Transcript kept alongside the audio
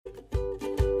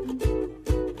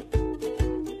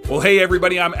Well, hey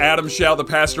everybody, I'm Adam Shao, the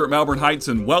pastor at Melbourne Heights,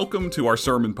 and welcome to our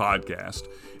sermon podcast.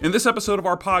 In this episode of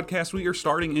our podcast, we are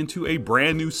starting into a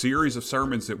brand new series of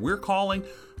sermons that we're calling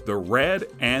The Red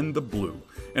and the Blue.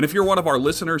 And if you're one of our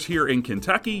listeners here in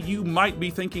Kentucky, you might be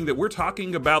thinking that we're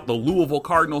talking about the Louisville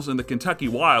Cardinals and the Kentucky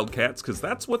Wildcats, because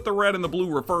that's what the red and the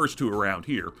blue refers to around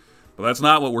here. But that's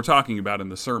not what we're talking about in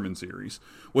the sermon series.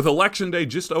 With Election Day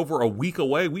just over a week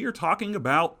away, we are talking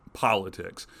about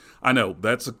politics. I know,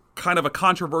 that's kind of a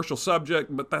controversial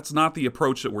subject, but that's not the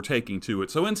approach that we're taking to it.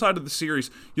 So inside of the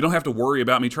series, you don't have to worry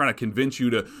about me trying to convince you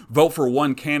to vote for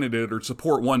one candidate or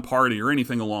support one party or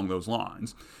anything along those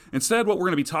lines. Instead, what we're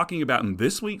going to be talking about in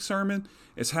this week's sermon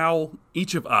is how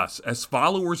each of us, as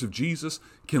followers of Jesus,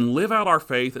 can live out our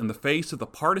faith in the face of the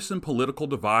partisan political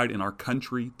divide in our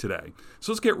country today.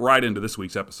 So let's get right into this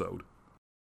week's episode.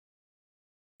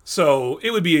 So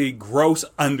it would be a gross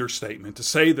understatement to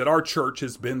say that our church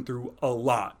has been through a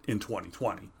lot in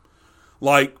 2020.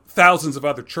 Like thousands of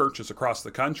other churches across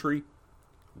the country,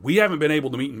 we haven't been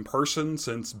able to meet in person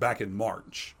since back in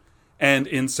March. And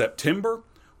in September,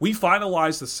 we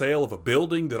finalized the sale of a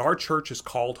building that our church has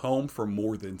called home for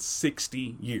more than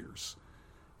 60 years.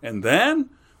 And then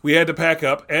we had to pack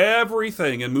up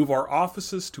everything and move our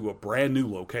offices to a brand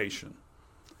new location.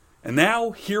 And now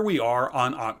here we are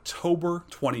on October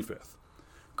 25th.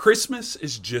 Christmas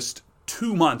is just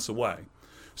 2 months away.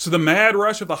 So the mad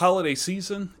rush of the holiday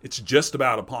season, it's just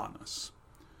about upon us.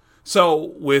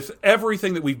 So with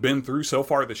everything that we've been through so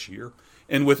far this year,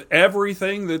 and with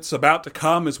everything that's about to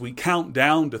come as we count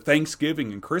down to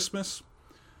Thanksgiving and Christmas,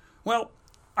 well,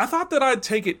 I thought that I'd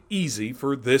take it easy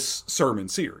for this sermon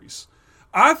series.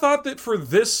 I thought that for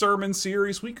this sermon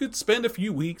series, we could spend a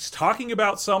few weeks talking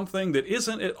about something that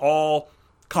isn't at all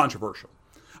controversial.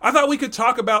 I thought we could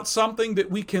talk about something that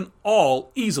we can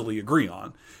all easily agree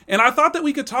on. And I thought that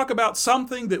we could talk about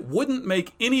something that wouldn't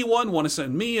make anyone want to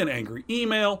send me an angry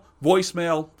email,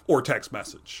 voicemail, or text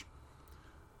message.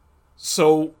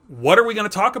 So what are we going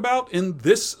to talk about in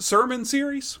this sermon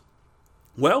series?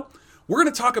 Well, we're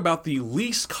going to talk about the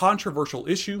least controversial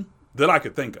issue that I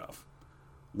could think of.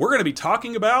 We're going to be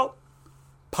talking about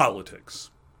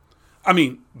politics. I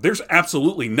mean, there's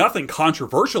absolutely nothing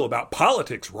controversial about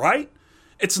politics, right?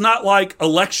 It's not like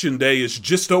Election Day is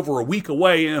just over a week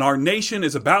away and our nation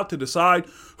is about to decide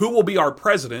who will be our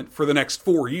president for the next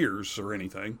 4 years or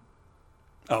anything.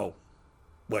 Oh,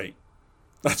 wait,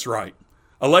 that's right.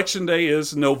 Election Day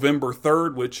is November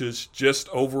 3rd, which is just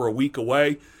over a week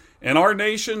away, and our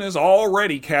nation is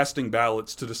already casting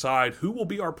ballots to decide who will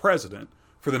be our president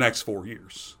for the next 4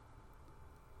 years.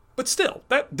 But still,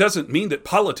 that doesn't mean that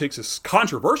politics is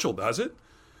controversial, does it?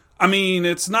 I mean,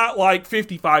 it's not like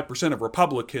 55% of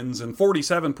Republicans and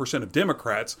 47% of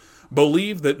Democrats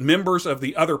believe that members of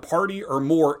the other party are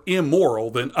more immoral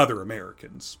than other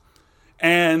Americans.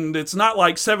 And it's not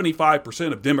like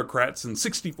 75% of Democrats and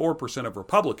 64% of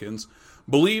Republicans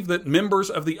believe that members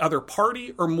of the other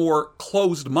party are more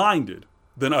closed-minded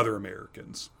than other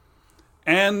Americans.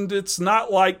 And it's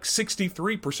not like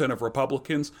 63% of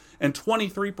Republicans and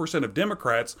 23% of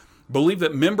Democrats believe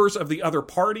that members of the other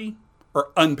party are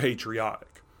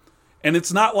unpatriotic. And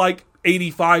it's not like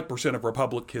 85% of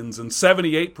Republicans and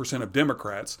 78% of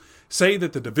Democrats say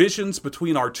that the divisions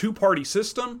between our two-party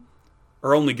system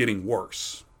are only getting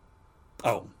worse.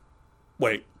 Oh,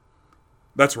 wait.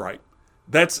 That's right.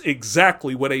 That's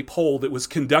exactly what a poll that was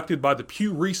conducted by the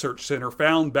Pew Research Center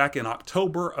found back in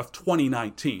October of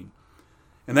 2019.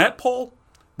 And that poll,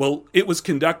 well, it was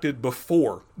conducted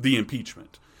before the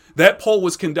impeachment. That poll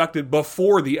was conducted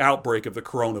before the outbreak of the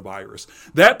coronavirus.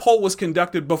 That poll was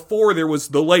conducted before there was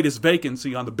the latest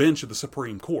vacancy on the bench of the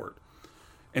Supreme Court.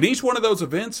 And each one of those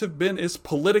events have been as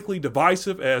politically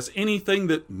divisive as anything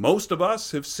that most of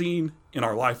us have seen in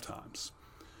our lifetimes.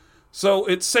 So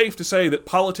it's safe to say that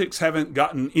politics haven't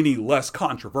gotten any less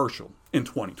controversial in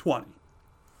 2020.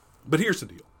 But here's the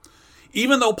deal.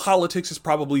 Even though politics is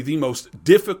probably the most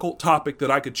difficult topic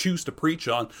that I could choose to preach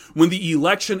on, when the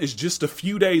election is just a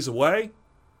few days away,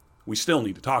 we still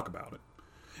need to talk about it.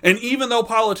 And even though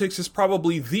politics is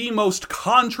probably the most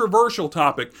controversial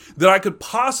topic that I could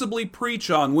possibly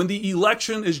preach on when the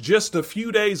election is just a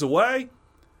few days away,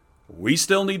 we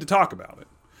still need to talk about it.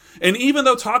 And even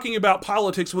though talking about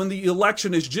politics when the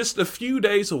election is just a few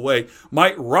days away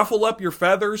might ruffle up your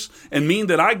feathers and mean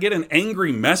that I get an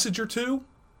angry message or two,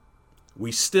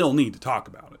 we still need to talk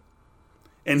about it.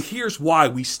 And here's why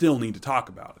we still need to talk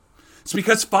about it. It's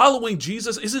because following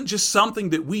Jesus isn't just something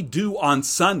that we do on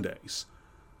Sundays.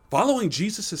 Following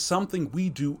Jesus is something we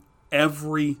do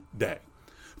every day.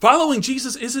 Following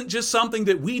Jesus isn't just something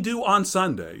that we do on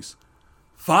Sundays.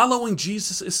 Following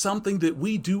Jesus is something that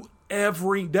we do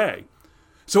every day.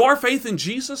 So our faith in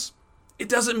Jesus, it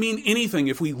doesn't mean anything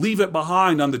if we leave it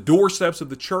behind on the doorsteps of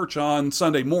the church on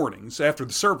Sunday mornings after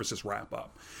the services wrap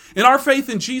up. And our faith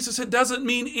in Jesus, it doesn't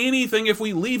mean anything if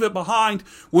we leave it behind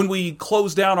when we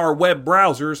close down our web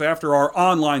browsers after our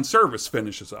online service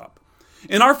finishes up.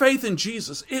 And our faith in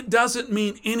Jesus, it doesn't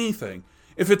mean anything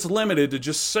if it's limited to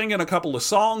just singing a couple of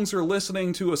songs or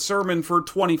listening to a sermon for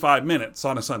 25 minutes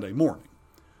on a Sunday morning.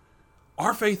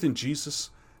 Our faith in Jesus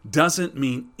doesn't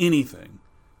mean anything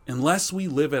unless we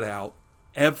live it out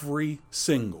every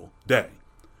single day.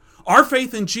 Our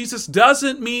faith in Jesus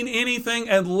doesn't mean anything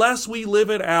unless we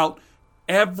live it out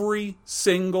every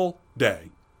single day.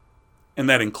 And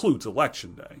that includes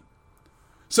Election Day.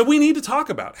 So we need to talk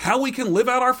about how we can live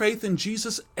out our faith in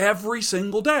Jesus every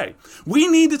single day. We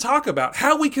need to talk about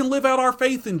how we can live out our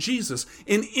faith in Jesus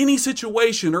in any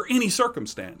situation or any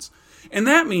circumstance. And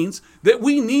that means that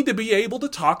we need to be able to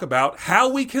talk about how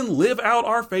we can live out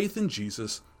our faith in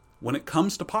Jesus when it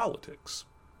comes to politics.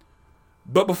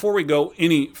 But before we go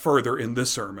any further in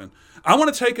this sermon, I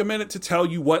want to take a minute to tell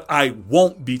you what I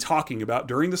won't be talking about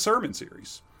during the sermon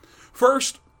series.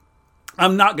 First,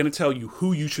 I'm not going to tell you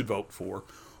who you should vote for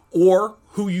or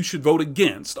who you should vote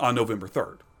against on November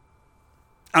 3rd.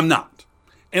 I'm not.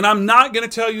 And I'm not going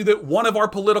to tell you that one of our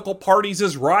political parties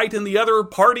is right and the other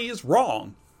party is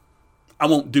wrong. I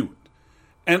won't do it.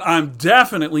 And I'm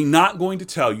definitely not going to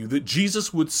tell you that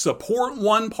Jesus would support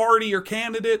one party or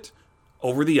candidate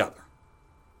over the other.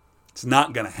 It's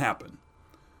not going to happen.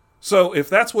 So if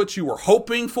that's what you were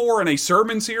hoping for in a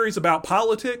sermon series about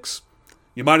politics,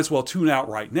 you might as well tune out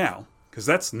right now, because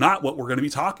that's not what we're going to be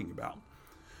talking about.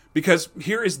 Because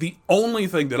here is the only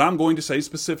thing that I'm going to say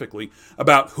specifically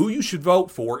about who you should vote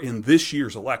for in this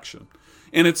year's election.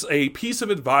 And it's a piece of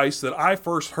advice that I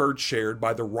first heard shared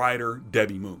by the writer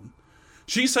Debbie Moon.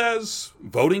 She says,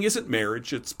 voting isn't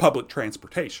marriage, it's public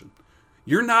transportation.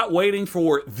 You're not waiting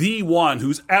for the one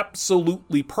who's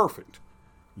absolutely perfect.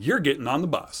 You're getting on the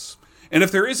bus. And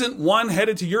if there isn't one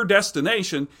headed to your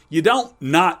destination, you don't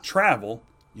not travel,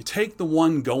 you take the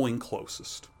one going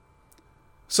closest.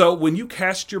 So when you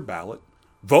cast your ballot,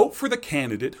 vote for the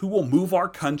candidate who will move our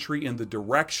country in the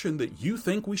direction that you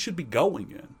think we should be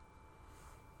going in.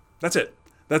 That's it.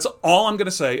 That's all I'm going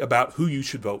to say about who you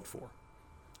should vote for.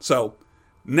 So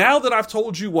now that I've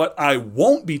told you what I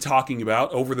won't be talking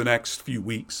about over the next few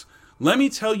weeks, let me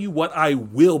tell you what I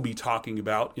will be talking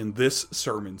about in this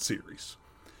sermon series.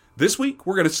 This week,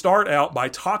 we're going to start out by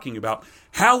talking about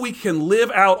how we can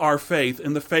live out our faith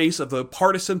in the face of the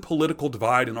partisan political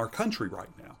divide in our country right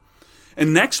now.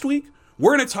 And next week,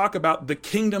 we're going to talk about the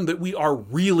kingdom that we are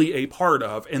really a part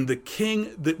of and the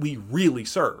king that we really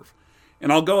serve.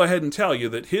 And I'll go ahead and tell you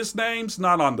that his name's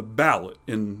not on the ballot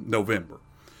in November.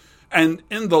 And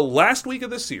in the last week of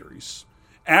the series,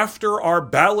 after our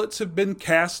ballots have been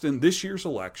cast in this year's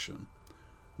election,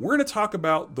 we're going to talk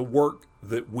about the work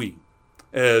that we,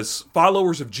 as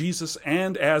followers of Jesus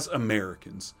and as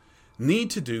Americans, need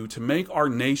to do to make our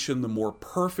nation the more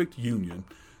perfect union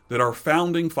that our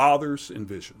founding fathers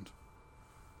envisioned.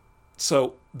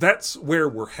 So that's where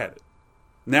we're headed.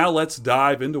 Now let's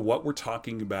dive into what we're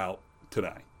talking about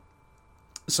today.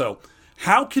 So,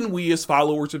 how can we as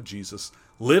followers of Jesus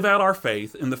live out our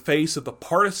faith in the face of the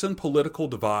partisan political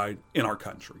divide in our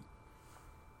country?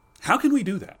 How can we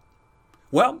do that?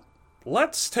 Well,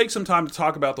 let's take some time to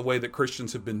talk about the way that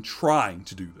Christians have been trying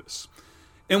to do this.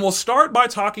 And we'll start by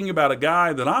talking about a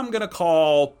guy that I'm going to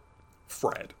call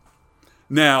Fred.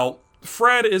 Now,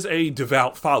 Fred is a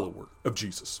devout follower of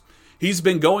Jesus. He's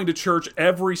been going to church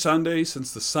every Sunday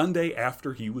since the Sunday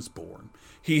after he was born.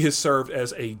 He has served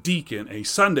as a deacon, a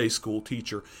Sunday school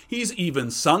teacher. He's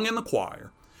even sung in the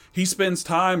choir. He spends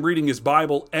time reading his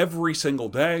Bible every single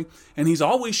day, and he's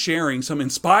always sharing some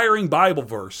inspiring Bible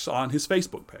verse on his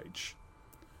Facebook page.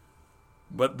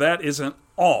 But that isn't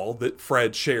all that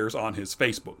Fred shares on his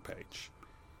Facebook page.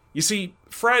 You see,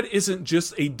 Fred isn't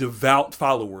just a devout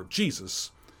follower of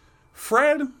Jesus.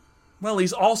 Fred, well,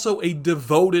 he's also a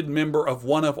devoted member of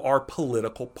one of our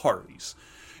political parties.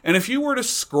 And if you were to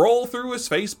scroll through his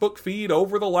Facebook feed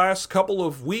over the last couple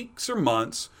of weeks or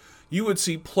months, you would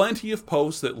see plenty of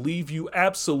posts that leave you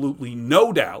absolutely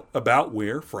no doubt about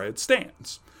where Fred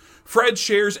stands. Fred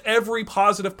shares every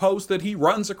positive post that he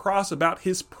runs across about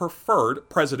his preferred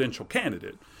presidential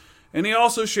candidate. And he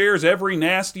also shares every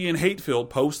nasty and hate-filled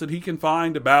post that he can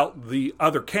find about the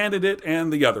other candidate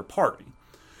and the other party.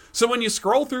 So when you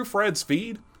scroll through Fred's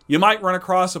feed, you might run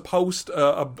across a post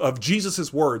of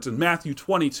Jesus' words in Matthew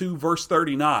 22, verse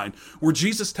 39, where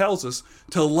Jesus tells us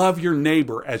to love your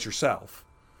neighbor as yourself.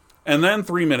 And then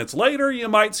 3 minutes later, you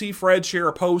might see Fred share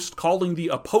a post calling the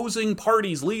opposing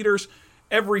party's leaders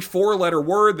every four-letter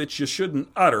word that you shouldn't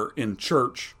utter in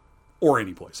church or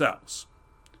anyplace else.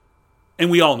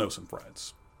 And we all know some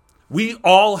Freds. We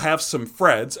all have some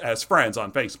Freds as friends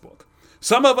on Facebook.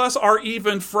 Some of us are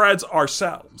even Freds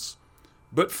ourselves.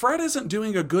 But Fred isn't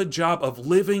doing a good job of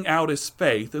living out his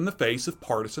faith in the face of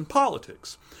partisan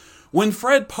politics. When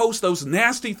Fred posts those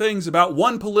nasty things about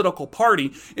one political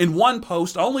party in one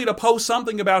post only to post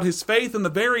something about his faith in the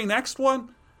very next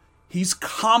one, he's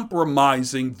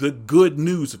compromising the good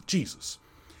news of Jesus.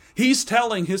 He's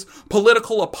telling his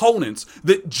political opponents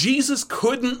that Jesus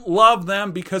couldn't love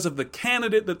them because of the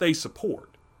candidate that they support.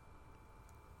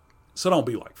 So don't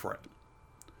be like Fred.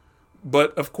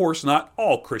 But of course, not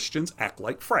all Christians act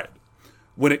like Fred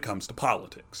when it comes to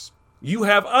politics. You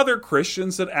have other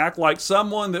Christians that act like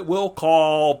someone that we'll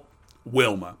call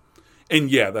Wilma. And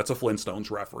yeah, that's a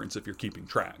Flintstones reference if you're keeping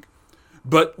track.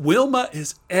 But Wilma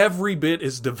is every bit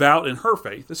as devout in her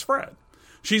faith as Fred.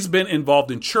 She's been involved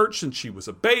in church since she was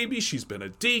a baby. She's been a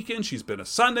deacon. She's been a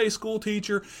Sunday school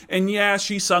teacher. And yeah,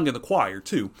 she sung in the choir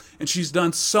too. And she's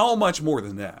done so much more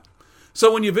than that.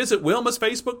 So when you visit Wilma's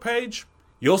Facebook page,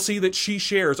 you'll see that she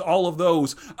shares all of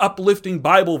those uplifting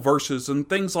Bible verses and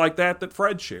things like that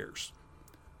Fred shares.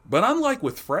 But unlike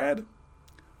with Fred,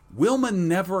 Wilma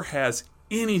never has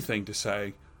anything to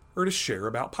say or to share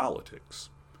about politics.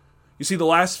 You see, the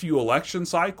last few election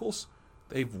cycles,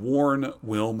 they've worn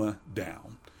Wilma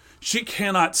down. She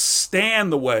cannot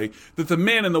stand the way that the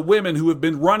men and the women who have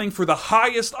been running for the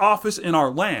highest office in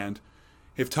our land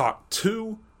have talked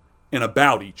to and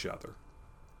about each other.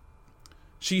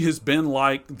 She has been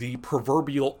like the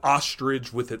proverbial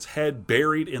ostrich with its head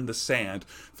buried in the sand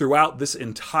throughout this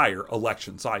entire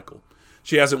election cycle.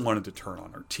 She hasn't wanted to turn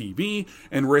on her TV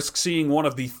and risk seeing one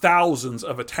of the thousands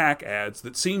of attack ads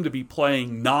that seem to be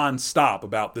playing non-stop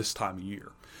about this time of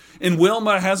year. And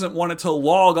Wilma hasn't wanted to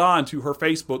log on to her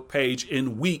Facebook page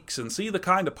in weeks and see the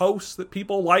kind of posts that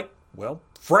people like, well,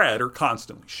 Fred are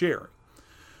constantly sharing.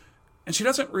 And she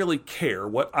doesn't really care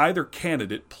what either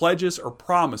candidate pledges or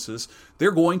promises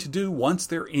they're going to do once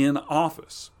they're in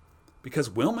office. Because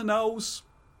Wilma knows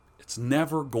it's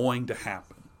never going to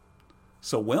happen.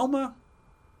 So Wilma,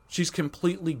 she's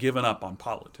completely given up on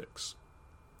politics.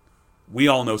 We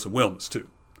all know some Wilmas too,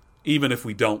 even if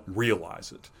we don't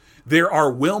realize it. There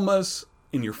are Wilmas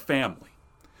in your family.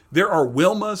 There are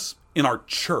Wilmas in our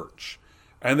church.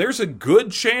 And there's a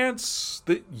good chance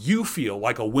that you feel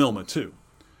like a Wilma too.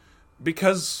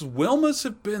 Because Wilmas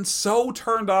have been so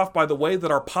turned off by the way that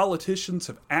our politicians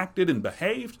have acted and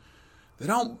behaved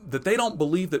that they don't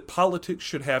believe that politics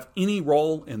should have any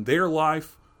role in their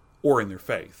life or in their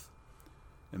faith.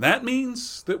 And that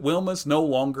means that Wilmas no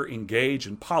longer engage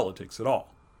in politics at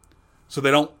all. So they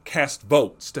don't cast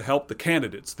votes to help the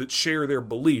candidates that share their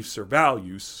beliefs or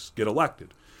values get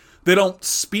elected. They don't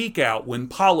speak out when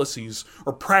policies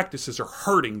or practices are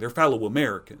hurting their fellow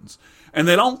Americans. And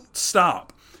they don't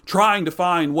stop trying to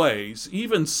find ways,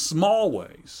 even small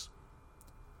ways,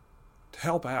 to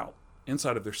help out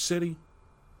inside of their city,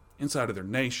 inside of their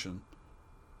nation.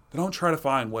 They don't try to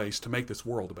find ways to make this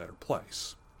world a better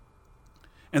place.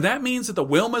 And that means that the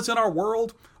Wilmas in our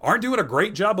world aren't doing a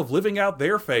great job of living out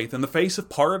their faith in the face of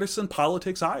partisan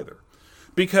politics either.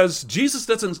 Because Jesus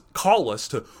doesn't call us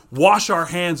to wash our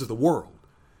hands of the world.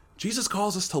 Jesus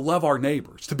calls us to love our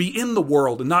neighbors, to be in the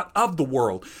world and not of the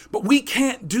world. But we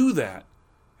can't do that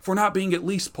if we're not being at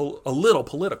least a little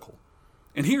political.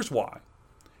 And here's why.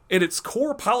 At its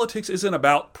core, politics isn't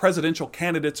about presidential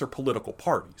candidates or political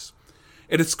parties.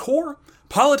 At its core,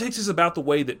 politics is about the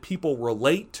way that people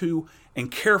relate to and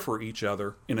care for each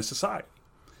other in a society.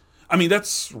 I mean,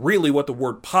 that's really what the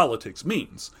word politics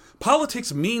means.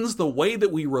 Politics means the way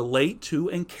that we relate to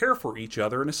and care for each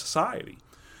other in a society.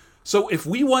 So if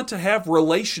we want to have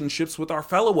relationships with our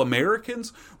fellow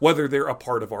Americans, whether they're a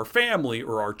part of our family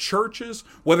or our churches,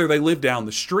 whether they live down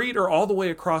the street or all the way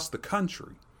across the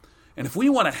country, and if we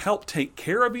want to help take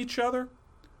care of each other,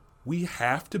 we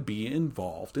have to be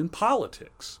involved in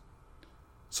politics.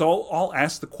 So I'll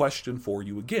ask the question for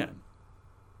you again.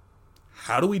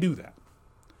 How do we do that?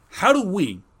 How do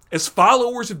we, as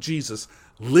followers of Jesus,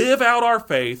 live out our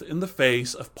faith in the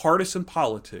face of partisan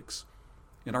politics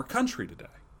in our country today?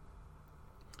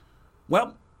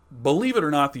 Well, believe it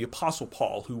or not, the Apostle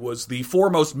Paul, who was the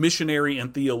foremost missionary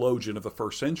and theologian of the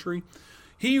first century,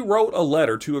 he wrote a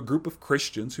letter to a group of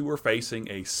Christians who were facing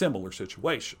a similar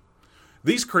situation.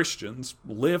 These Christians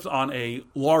lived on a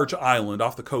large island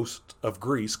off the coast of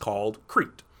Greece called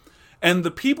Crete. And the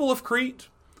people of Crete,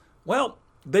 well,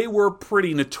 they were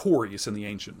pretty notorious in the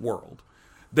ancient world.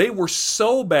 They were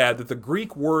so bad that the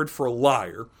Greek word for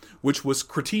liar, which was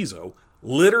kritizo,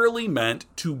 literally meant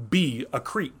to be a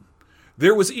Cretan.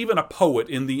 There was even a poet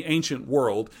in the ancient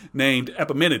world named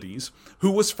Epimenides,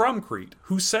 who was from Crete,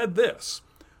 who said this: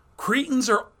 Cretans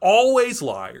are always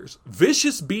liars,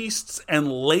 vicious beasts,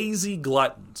 and lazy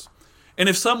gluttons. And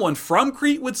if someone from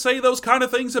Crete would say those kind of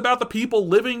things about the people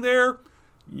living there,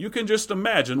 you can just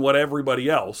imagine what everybody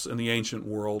else in the ancient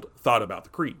world thought about the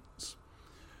Cretans.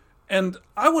 And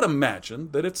I would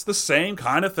imagine that it's the same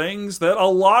kind of things that a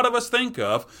lot of us think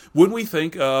of when we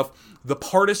think of the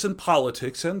partisan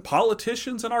politics and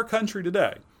politicians in our country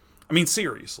today. I mean,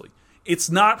 seriously, it's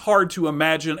not hard to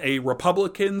imagine a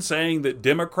Republican saying that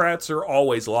Democrats are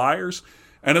always liars,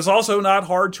 and it's also not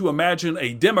hard to imagine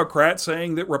a Democrat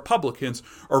saying that Republicans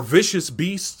are vicious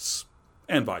beasts,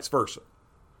 and vice versa.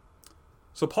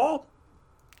 So Paul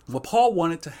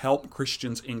wanted to help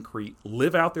Christians in Crete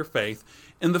live out their faith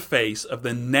in the face of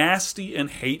the nasty and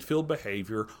hate-filled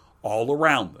behavior all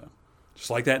around them, just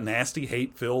like that nasty,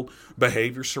 hate-filled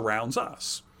behavior surrounds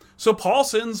us. So Paul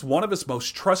sends one of his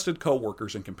most trusted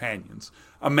co-workers and companions,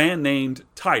 a man named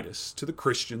Titus, to the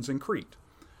Christians in Crete.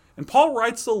 And Paul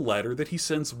writes a letter that he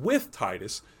sends with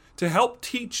Titus to help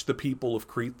teach the people of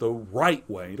Crete the right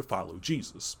way to follow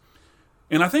Jesus.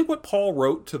 And I think what Paul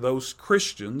wrote to those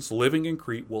Christians living in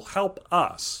Crete will help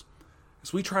us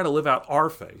as we try to live out our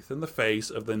faith in the face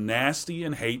of the nasty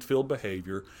and hate-filled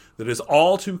behavior that is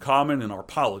all too common in our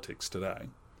politics today.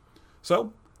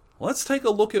 So let's take a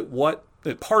look at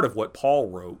part of what Paul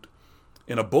wrote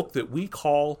in a book that we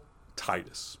call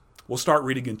Titus. We'll start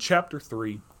reading in chapter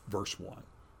 3, verse 1.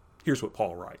 Here's what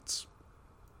Paul writes.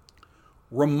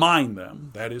 Remind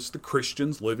them, that is the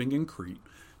Christians living in Crete,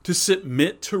 to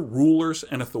submit to rulers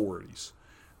and authorities.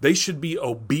 They should be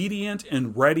obedient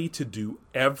and ready to do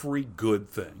every good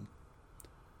thing.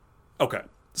 Okay,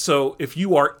 so if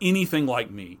you are anything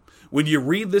like me, when you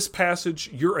read this passage,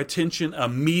 your attention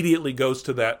immediately goes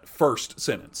to that first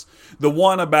sentence, the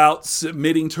one about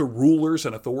submitting to rulers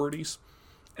and authorities.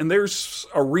 And there's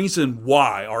a reason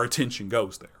why our attention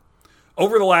goes there.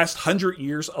 Over the last 100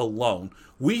 years alone,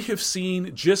 we have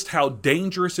seen just how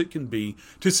dangerous it can be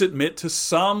to submit to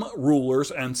some rulers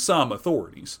and some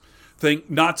authorities. Think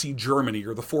Nazi Germany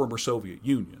or the former Soviet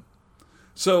Union.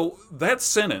 So that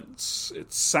sentence,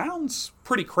 it sounds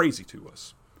pretty crazy to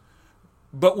us.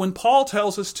 But when Paul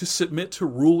tells us to submit to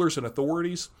rulers and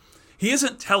authorities, he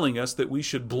isn't telling us that we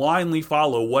should blindly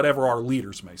follow whatever our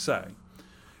leaders may say.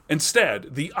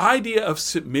 Instead, the idea of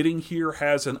submitting here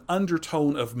has an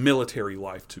undertone of military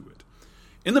life to it.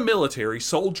 In the military,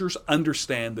 soldiers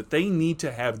understand that they need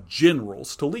to have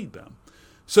generals to lead them.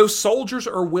 So soldiers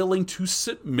are willing to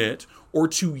submit or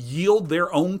to yield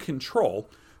their own control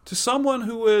to someone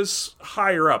who is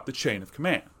higher up the chain of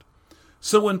command.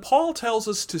 So when Paul tells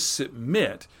us to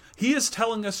submit, he is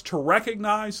telling us to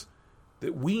recognize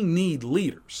that we need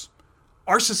leaders.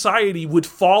 Our society would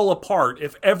fall apart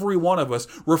if every one of us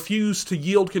refused to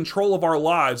yield control of our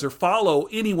lives or follow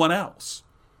anyone else.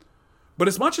 But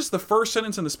as much as the first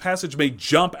sentence in this passage may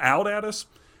jump out at us,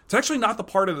 it's actually not the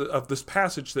part of this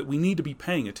passage that we need to be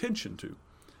paying attention to.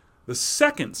 The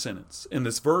second sentence in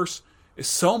this verse is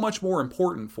so much more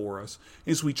important for us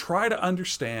as we try to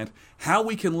understand how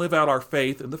we can live out our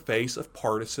faith in the face of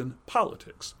partisan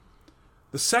politics.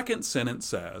 The second sentence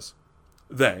says,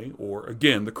 they, or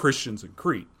again, the Christians in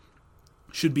Crete,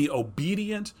 should be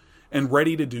obedient and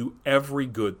ready to do every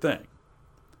good thing.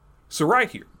 So right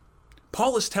here,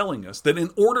 Paul is telling us that in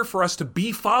order for us to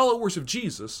be followers of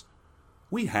Jesus,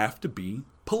 we have to be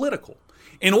political.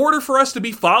 In order for us to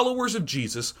be followers of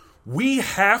Jesus, we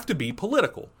have to be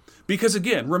political. Because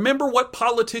again, remember what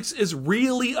politics is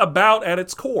really about at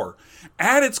its core.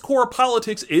 At its core,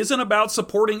 politics isn't about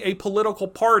supporting a political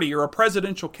party or a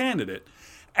presidential candidate.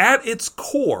 At its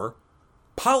core,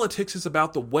 politics is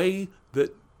about the way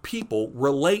that people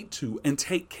relate to and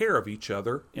take care of each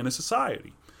other in a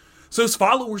society. So as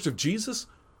followers of Jesus,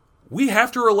 we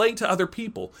have to relate to other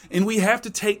people, and we have to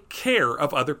take care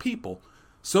of other people.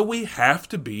 So we have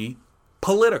to be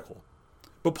political.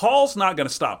 But Paul's not going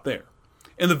to stop there.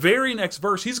 In the very next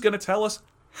verse, he's going to tell us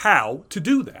how to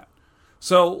do that.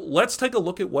 So let's take a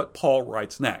look at what Paul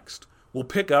writes next. We'll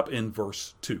pick up in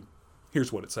verse 2.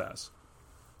 Here's what it says.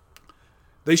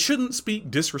 They shouldn't speak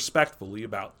disrespectfully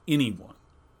about anyone,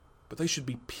 but they should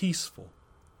be peaceful,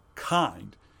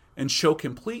 kind, and show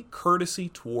complete courtesy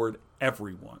toward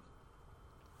everyone.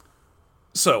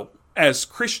 So, as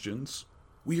Christians,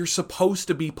 we are supposed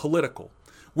to be political.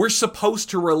 We're supposed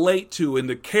to relate to and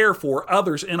to care for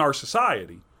others in our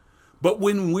society. But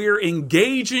when we're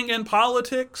engaging in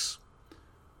politics,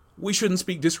 we shouldn't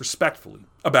speak disrespectfully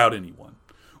about anyone.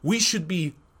 We should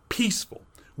be peaceful.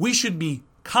 We should be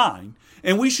kind.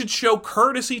 And we should show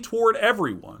courtesy toward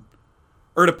everyone.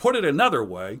 Or to put it another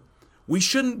way, we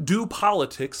shouldn't do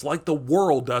politics like the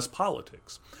world does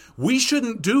politics. We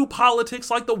shouldn't do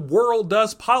politics like the world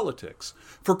does politics.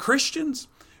 For Christians,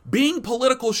 being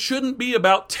political shouldn't be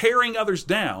about tearing others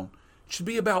down. It should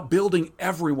be about building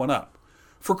everyone up.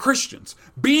 For Christians,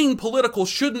 being political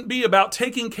shouldn't be about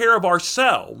taking care of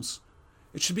ourselves.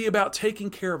 It should be about taking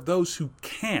care of those who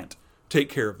can't take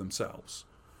care of themselves.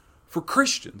 For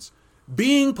Christians,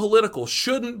 being political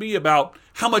shouldn't be about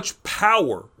how much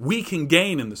power we can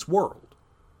gain in this world.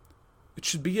 It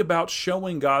should be about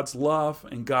showing God's love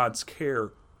and God's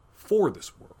care for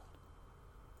this world.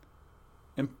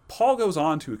 And Paul goes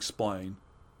on to explain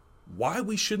why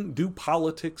we shouldn't do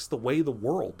politics the way the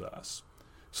world does.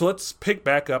 So let's pick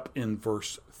back up in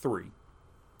verse 3.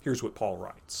 Here's what Paul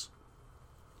writes.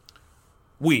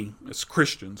 We, as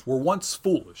Christians, were once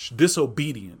foolish,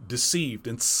 disobedient, deceived,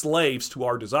 and slaves to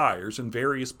our desires and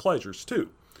various pleasures too.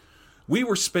 We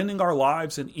were spending our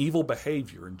lives in evil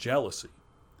behavior and jealousy.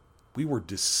 We were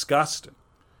disgusting.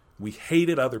 We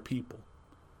hated other people.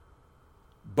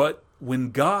 But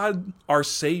when God, our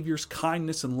Savior's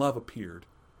kindness and love appeared,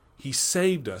 He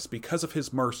saved us because of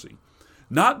His mercy,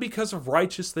 not because of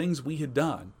righteous things we had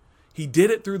done. He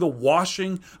did it through the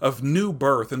washing of new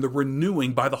birth and the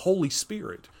renewing by the Holy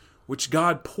Spirit, which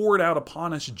God poured out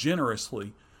upon us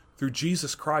generously through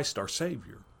Jesus Christ our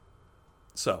Savior.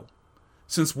 So,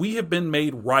 since we have been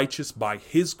made righteous by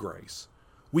His grace,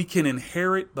 we can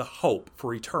inherit the hope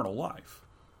for eternal life.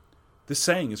 This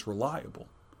saying is reliable,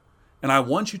 and I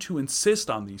want you to insist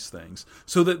on these things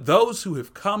so that those who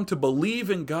have come to believe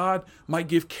in God might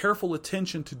give careful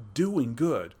attention to doing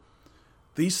good.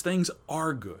 These things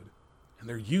are good, and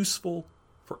they're useful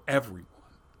for everyone.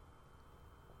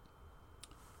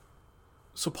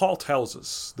 So Paul tells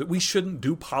us that we shouldn't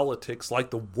do politics like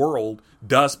the world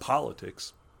does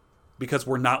politics because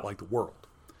we're not like the world.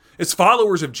 As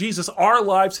followers of Jesus, our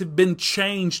lives have been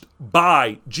changed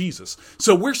by Jesus.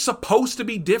 So we're supposed to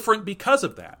be different because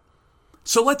of that.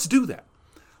 So let's do that.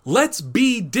 Let's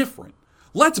be different.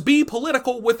 Let's be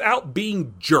political without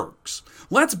being jerks.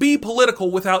 Let's be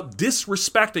political without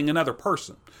disrespecting another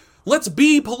person. Let's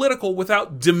be political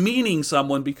without demeaning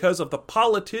someone because of the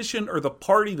politician or the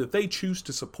party that they choose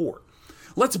to support.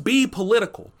 Let's be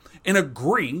political and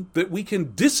agree that we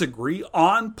can disagree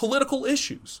on political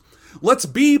issues. Let's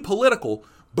be political,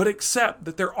 but accept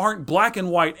that there aren't black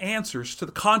and white answers to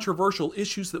the controversial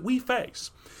issues that we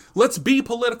face. Let's be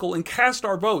political and cast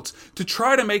our votes to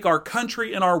try to make our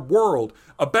country and our world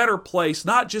a better place,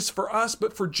 not just for us,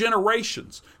 but for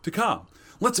generations to come.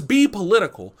 Let's be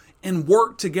political and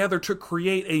work together to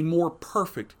create a more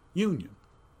perfect union.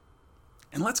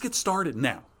 And let's get started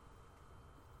now.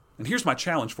 And here's my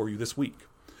challenge for you this week.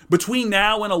 Between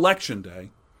now and Election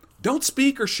Day, don't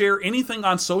speak or share anything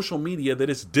on social media that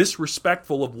is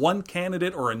disrespectful of one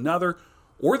candidate or another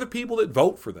or the people that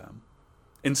vote for them.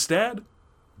 Instead,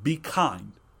 be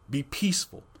kind, be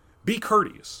peaceful, be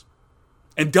courteous.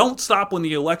 And don't stop when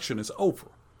the election is over.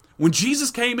 When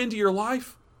Jesus came into your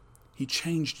life, He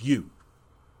changed you.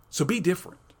 So be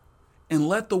different and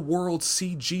let the world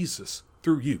see Jesus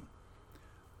through you.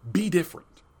 Be different.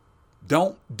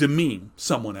 Don't demean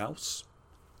someone else.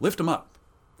 Lift them up.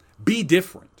 Be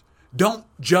different. Don't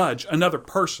judge another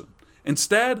person.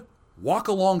 Instead, walk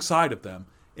alongside of them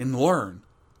and learn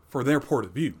from their point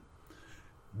of view.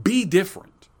 Be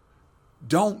different.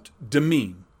 Don't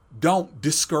demean. Don't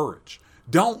discourage.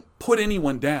 Don't put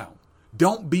anyone down.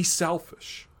 Don't be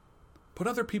selfish. Put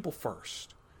other people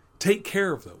first. Take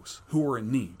care of those who are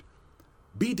in need.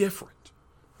 Be different.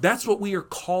 That's what we are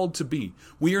called to be.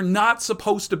 We are not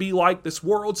supposed to be like this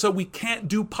world, so we can't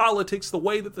do politics the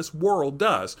way that this world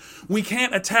does. We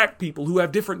can't attack people who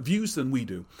have different views than we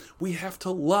do. We have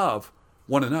to love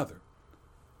one another.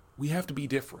 We have to be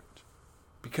different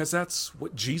because that's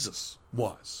what Jesus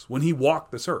was when He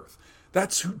walked this earth.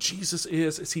 That's who Jesus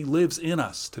is as He lives in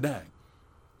us today.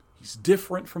 He's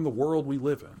different from the world we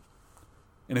live in.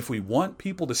 And if we want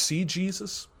people to see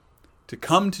Jesus, to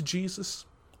come to Jesus,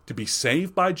 to be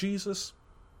saved by Jesus,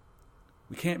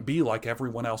 we can't be like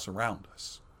everyone else around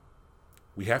us.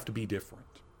 We have to be different.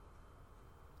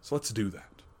 So let's do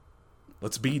that.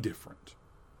 Let's be different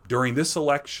during this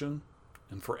election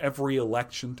and for every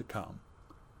election to come.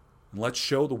 And let's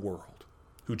show the world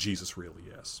who Jesus really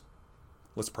is.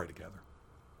 Let's pray together.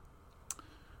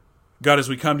 God, as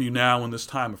we come to you now in this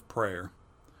time of prayer,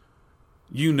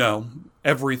 you know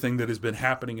everything that has been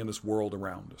happening in this world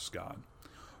around us, God.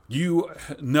 You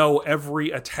know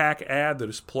every attack ad that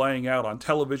is playing out on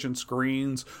television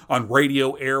screens, on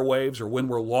radio airwaves, or when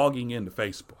we're logging into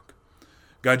Facebook.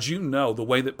 God, you know the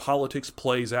way that politics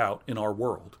plays out in our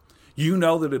world. You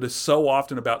know that it is so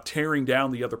often about tearing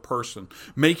down the other person,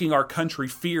 making our country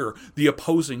fear the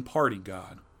opposing party,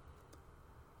 God.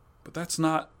 But that's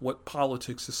not what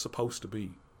politics is supposed to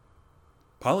be.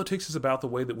 Politics is about the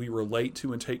way that we relate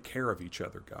to and take care of each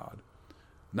other, God.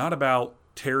 Not about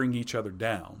tearing each other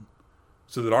down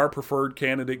so that our preferred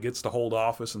candidate gets to hold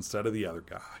office instead of the other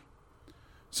guy.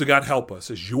 So God, help us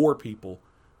as your people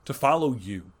to follow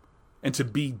you and to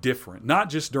be different, not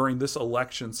just during this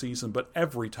election season, but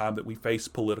every time that we face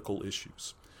political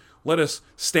issues. Let us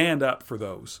stand up for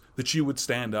those that you would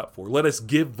stand up for. Let us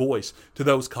give voice to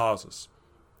those causes.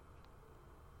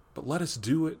 But let us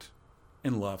do it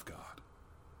in love, God.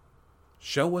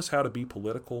 Show us how to be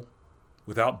political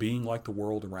without being like the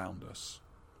world around us.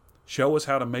 Show us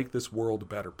how to make this world a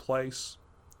better place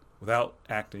without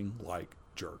acting like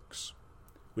jerks.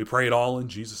 We pray it all in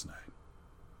Jesus' name.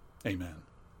 Amen.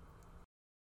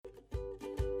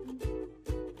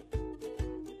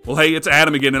 Well, hey, it's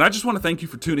Adam again, and I just want to thank you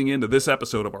for tuning in to this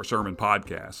episode of our sermon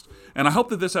podcast. And I hope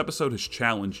that this episode has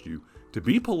challenged you to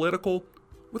be political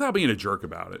without being a jerk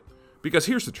about it. Because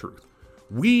here's the truth.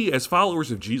 We, as followers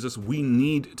of Jesus, we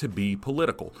need to be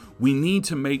political. We need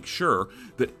to make sure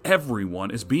that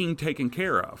everyone is being taken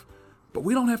care of. But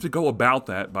we don't have to go about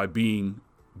that by being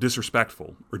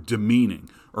disrespectful or demeaning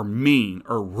or mean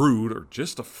or rude or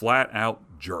just a flat-out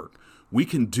jerk. We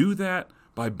can do that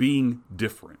by being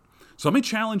different. So let me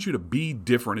challenge you to be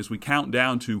different as we count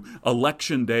down to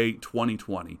Election Day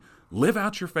 2020. Live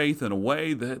out your faith in a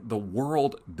way that the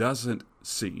world doesn't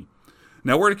see.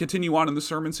 Now, we're going to continue on in the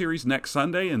sermon series next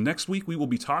Sunday, and next week we will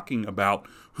be talking about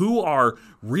who our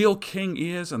real king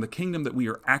is and the kingdom that we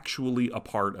are actually a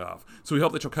part of. So we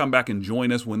hope that you'll come back and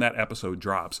join us when that episode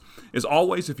drops. As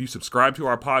always, if you subscribe to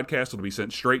our podcast, it'll be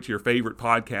sent straight to your favorite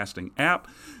podcasting app.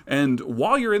 And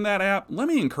while you're in that app, let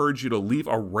me encourage you to leave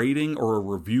a rating or a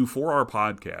review for our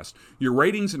podcast. Your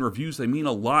ratings and reviews, they mean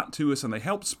a lot to us, and they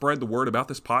help spread the word about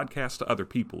this podcast to other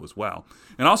people as well.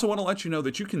 And I also want to let you know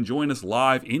that you can join us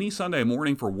live any Sunday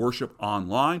morning for worship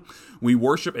online. We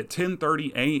worship at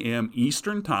 10:30 a.m.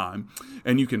 Eastern Time,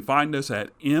 and you can find us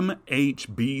at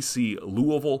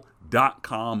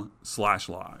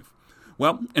mhbclouisville.com/live.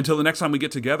 Well, until the next time we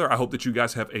get together, I hope that you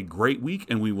guys have a great week,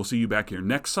 and we will see you back here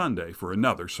next Sunday for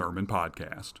another sermon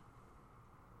podcast.